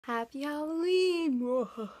Happy Halloween!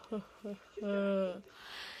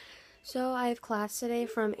 So I have class today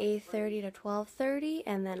from 8:30 to 12:30,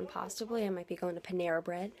 and then possibly I might be going to Panera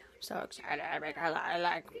Bread. So excited because I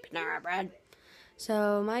like Panera Bread.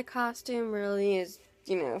 So my costume really is,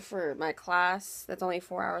 for my class that's only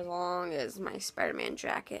 4 hours long, is my Spider-Man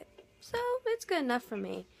jacket. So it's good enough for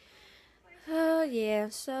me. Yeah,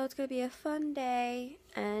 so it's gonna be a fun day,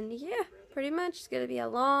 and yeah, pretty much it's gonna be a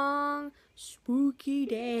long, spooky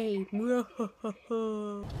day.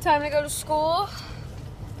 Time to go to school.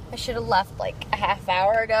 I should have left like a half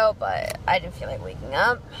hour ago, but I didn't feel like waking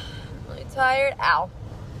up. I'm really tired. Ow.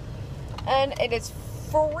 And it is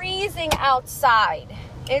freezing outside.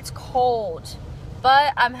 It's cold.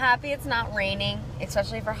 But I'm happy it's not raining,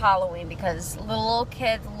 especially for Halloween, because little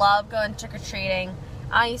kids love going trick-or-treating.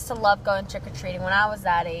 I used to love going trick-or-treating when I was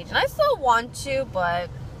that age. And I still want to, but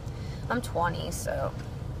I'm 20, so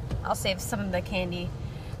I'll save some of the candy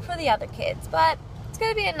for the other kids. But it's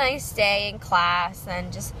going to be a nice day in class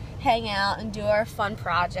and just hang out and do our fun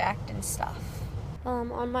project and stuff.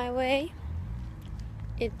 On my way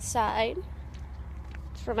inside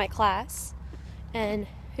for my class, and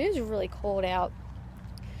it is really cold out.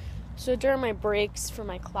 So during my breaks for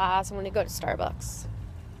my class, I'm going to go to Starbucks.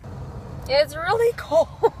 It's really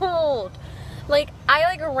cold.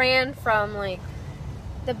 I ran from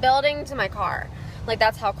the building to my car.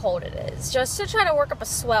 That's how cold it is. Just to try to work up a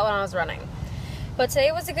sweat when I was running. But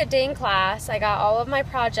today was a good day in class. I got all of my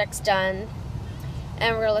projects done,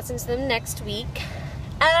 and we're gonna listen to them next week.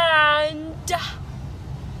 And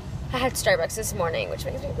I had Starbucks this morning, which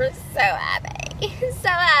makes me really so happy. So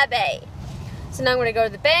happy. So now I'm gonna go to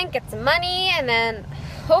the bank, get some money, and then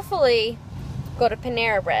hopefully go to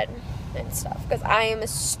Panera Bread and stuff, because I am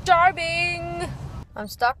starving. I'm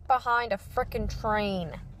stuck behind a frickin'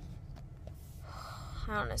 train.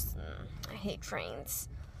 I hate trains.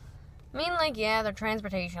 I mean, yeah, they're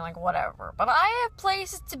transportation, whatever. But I have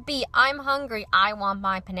places to be. I'm hungry. I want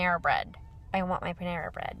my Panera Bread. I want my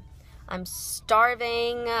Panera Bread. I'm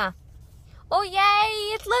starving. Oh,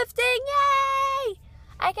 yay! It's lifting! Yay!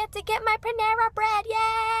 I get to get my Panera Bread!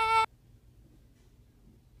 Yay!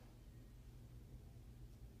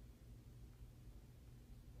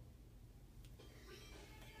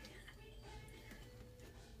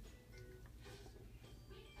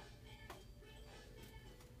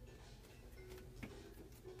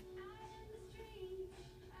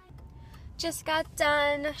 Just got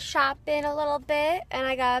done shopping a little bit, and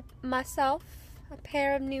I got myself a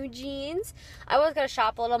pair of new jeans. I was going to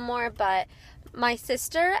shop a little more, but my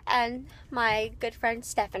sister and my good friend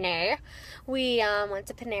Stephanie, we went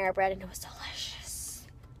to Panera Bread, and it was delicious.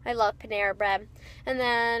 I love Panera Bread. And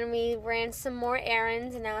then we ran some more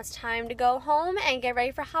errands, and now it's time to go home and get ready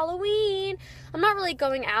for Halloween. I'm not really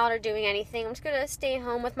going out or doing anything. I'm just going to stay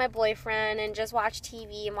home with my boyfriend and just watch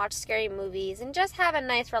TV and watch scary movies and just have a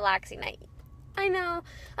nice, relaxing night. I know,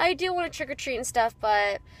 I do want to trick-or-treat and stuff,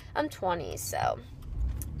 but I'm 20, so.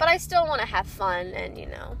 But I still want to have fun and,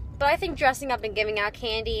 But I think dressing up and giving out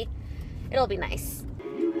candy, it'll be nice.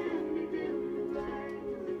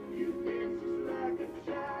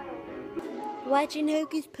 Watching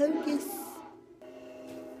Hocus Pocus.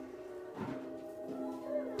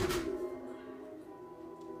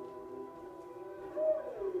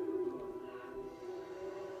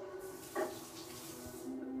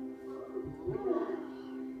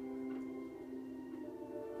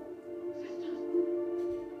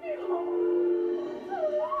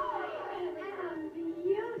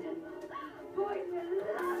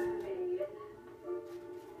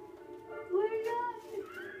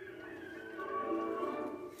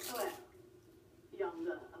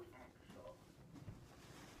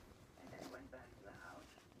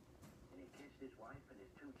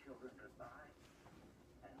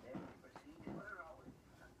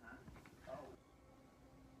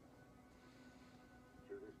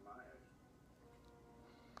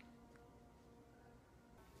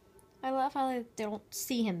 I love how they don't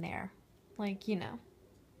see him there. I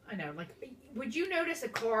know. Would you notice a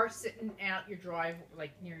car sitting out your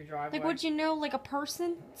near your driveway? Would you know, a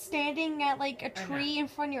person standing at, a tree in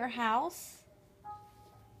front of your house?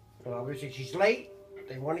 Well, obviously she's late.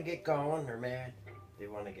 They want to get going. They're mad. They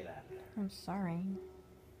want to get out of there. I'm sorry.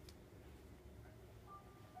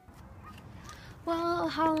 Well,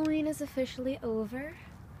 Halloween is officially over.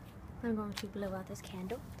 I'm going to blow out this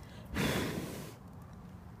candle.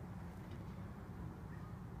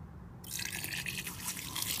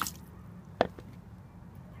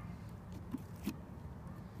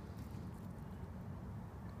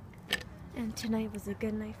 And tonight was a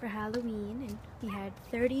good night for Halloween, and we had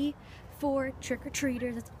 34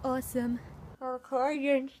 trick-or-treaters. That's awesome. I'll record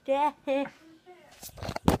you instead.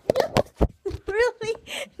 Really?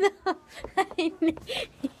 No.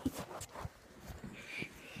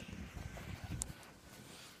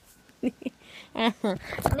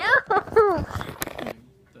 No.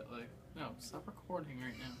 No, stop recording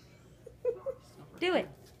right now. Do it.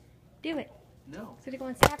 Do it. No. It's gonna go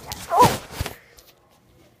on Snapchat. Oh!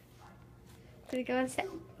 It's gonna go on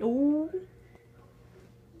Snapchat. Oh.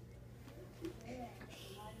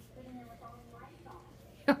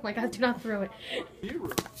 Oh my god, do not throw it. Hero,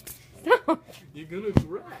 Stop. you're gonna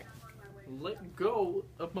drag. Let go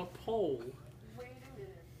of my pole.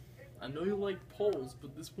 I know you like poles,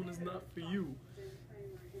 but this one is not for you.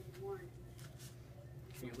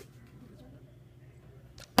 Can you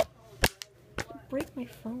Break my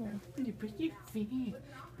phone. break your fan.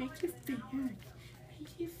 Break your fan.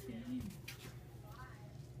 Break your fan.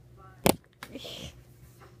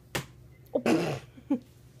 Oh.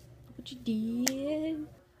 What you did?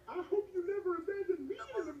 I hope you never abandon me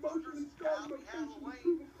in an emotionally strong location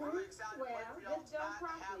to prove a point. Well, just don't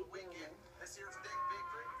cross me. This year's big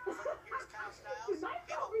victory. Here's Kyle Styles. Tonight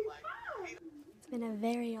I'll be fine. It's been a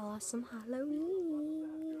very awesome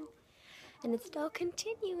Halloween. And it's still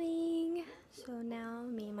continuing. So now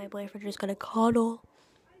me and my boyfriend are just gonna cuddle.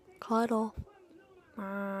 Cuddle.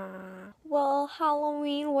 Well,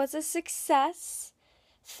 Halloween was a success.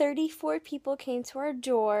 34 people came to our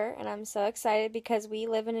door, and I'm so excited because we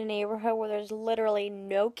live in a neighborhood where there's literally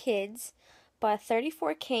no kids. But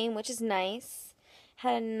 34 came, which is nice.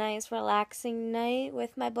 Had a nice, relaxing night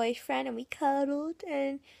with my boyfriend, and we cuddled,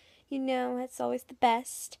 and you know, it's always the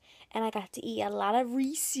best. And I got to eat a lot of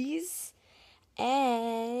Reese's.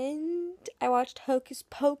 And I watched Hocus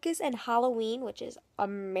Pocus and Halloween, which is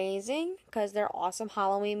amazing because they're awesome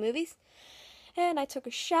Halloween movies. And I took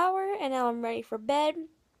a shower, and now I'm ready for bed.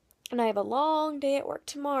 And I have a long day at work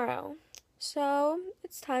tomorrow. So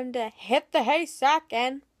it's time to hit the haystack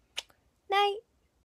and night.